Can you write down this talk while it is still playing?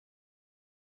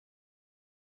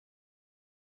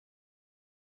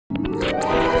There's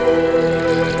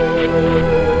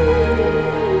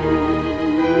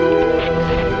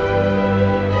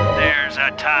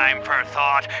a time for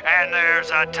thought, and there's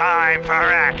a time for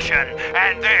action,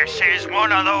 and this is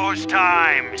one of those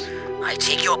times. I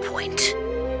take your point.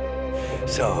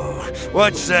 So,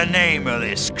 what's the name of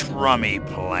this crummy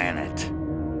planet?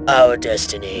 Our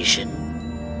destination.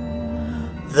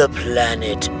 The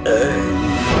planet Earth.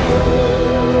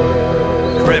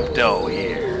 Crypto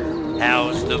here.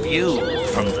 How's the view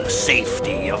from the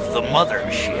safety of the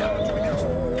mothership?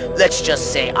 Let's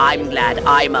just say I'm glad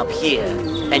I'm up here,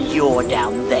 and you're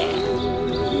down there.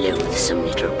 Loathsome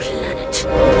little planet.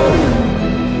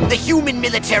 The human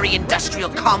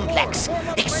military-industrial complex.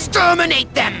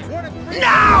 Exterminate them!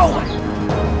 Now!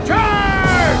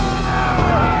 Charge!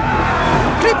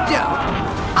 Crypto,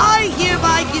 I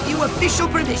hereby give you official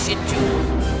permission to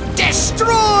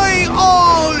destroy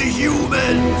all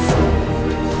humans!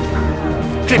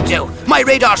 Crypto, my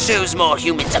radar shows more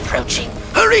humans approaching.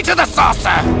 Hurry to the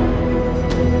saucer!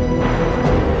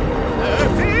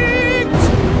 Perfect!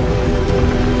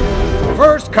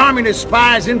 First, communist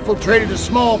spies infiltrated a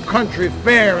small country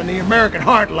fair in the American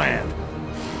heartland.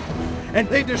 And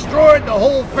they destroyed the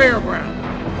whole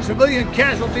fairground. Civilian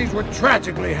casualties were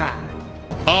tragically high.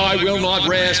 I will not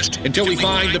rest until we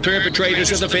find the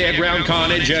perpetrators of the fairground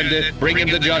carnage and bring them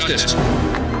to justice.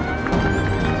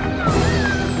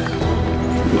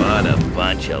 What a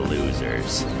bunch of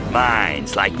losers.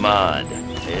 Minds like mud.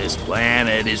 This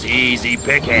planet is easy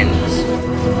pickings.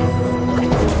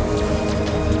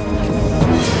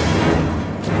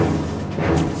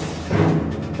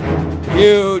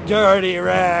 You dirty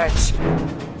rats!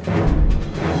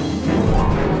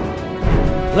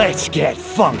 Let's get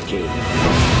funky.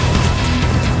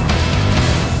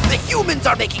 The humans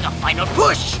are making a final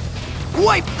push!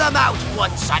 Wipe them out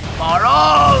once and for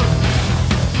all!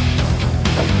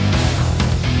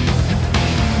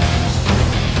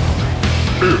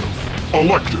 If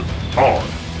elected, I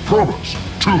promise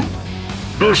to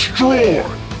destroy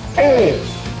all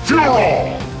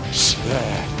Furons!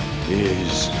 That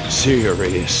is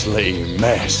seriously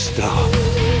messed up.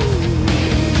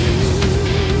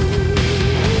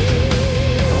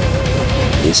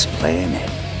 This planet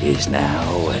is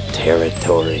now a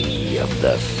territory of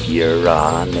the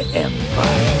Furon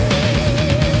Empire.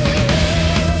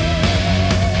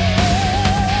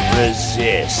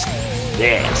 Resist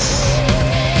this.